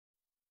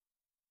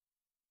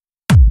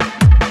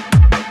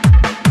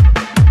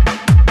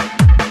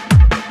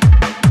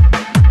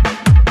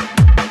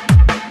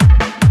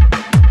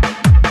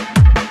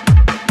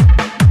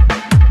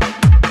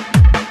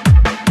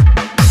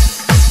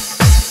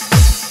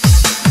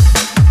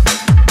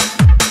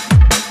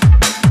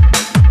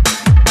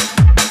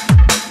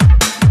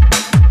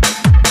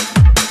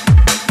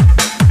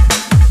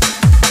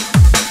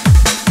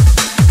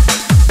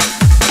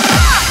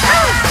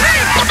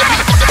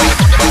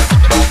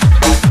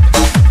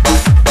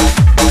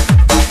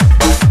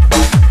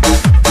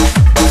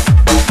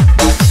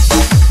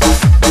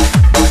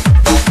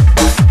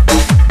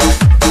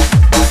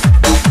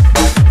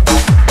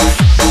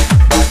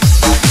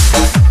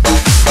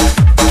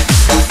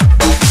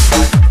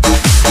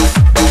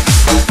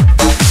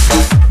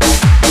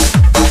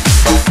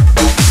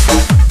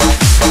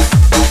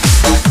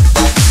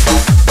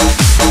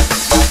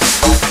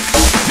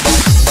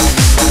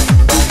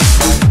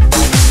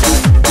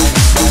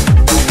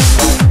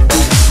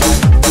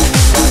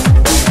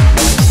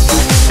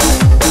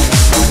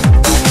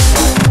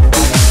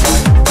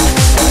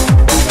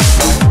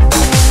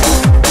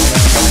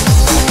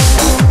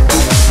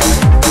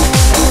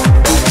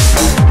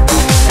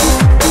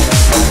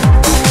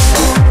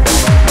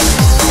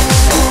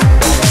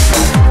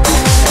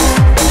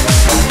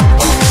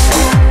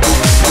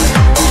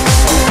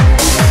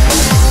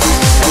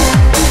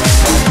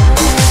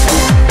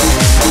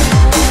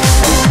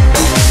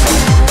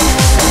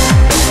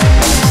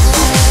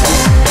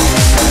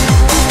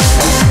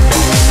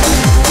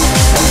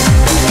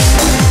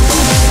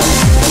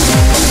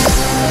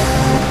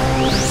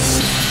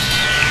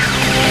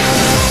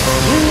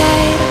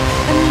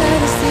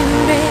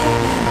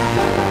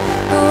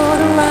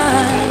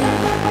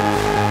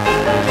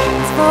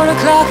4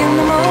 o'clock in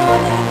the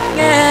morning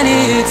and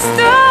it's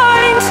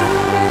starting to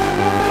rain.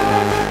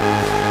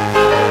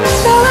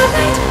 Still a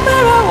night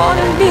where I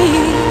wanna be,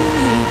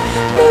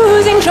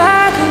 losing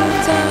track of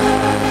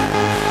time.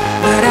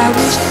 But I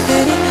wish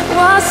that it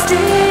was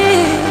still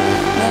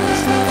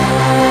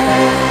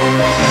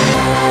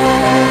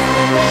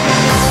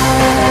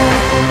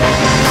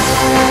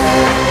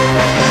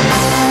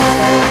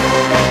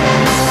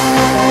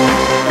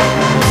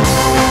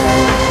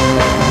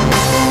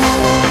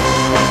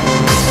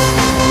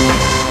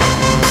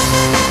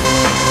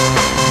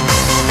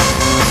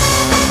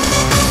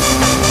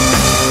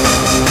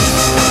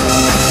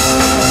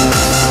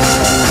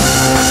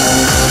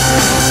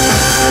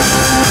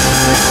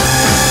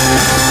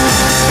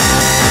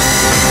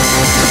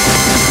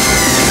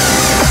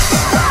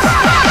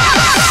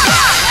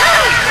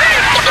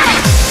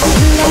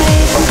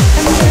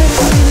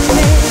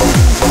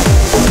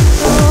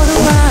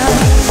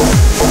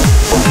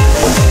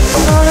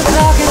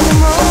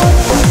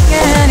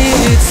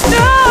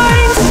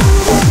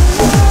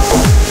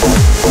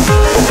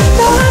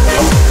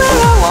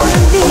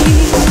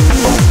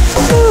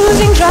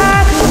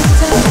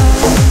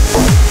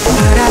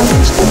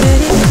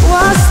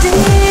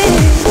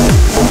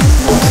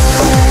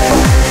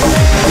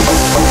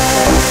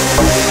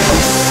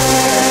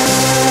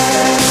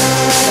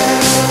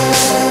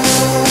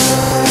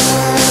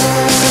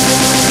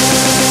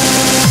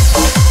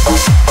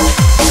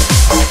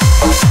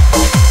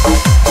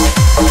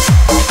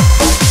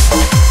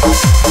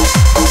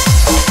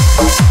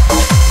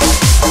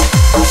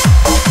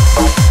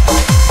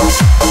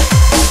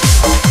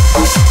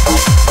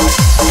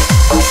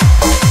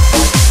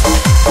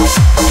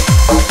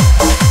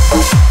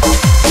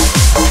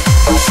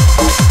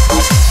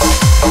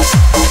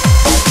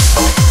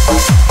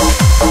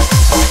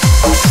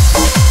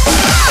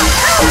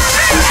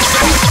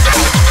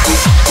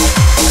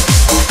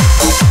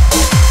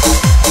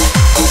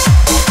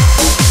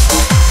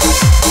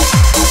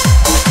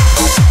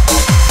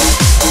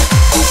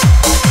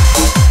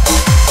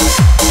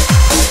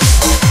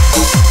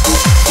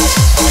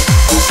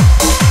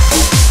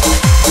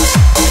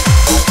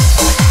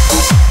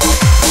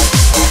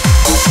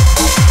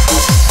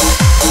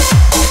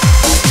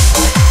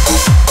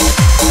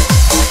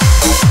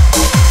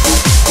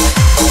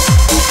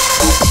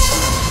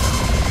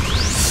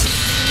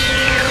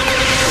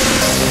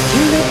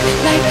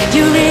last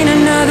you're in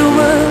another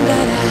world,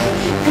 but I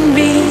can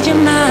read your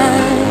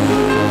mind.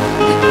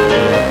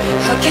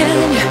 How can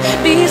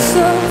you be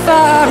so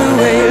far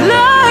away,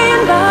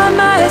 lying by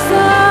my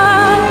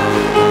side?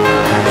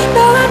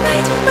 Now a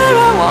night where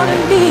I wanna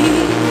be,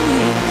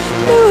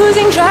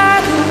 losing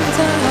track of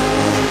time.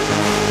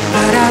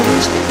 But I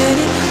wish that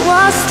it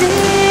was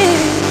still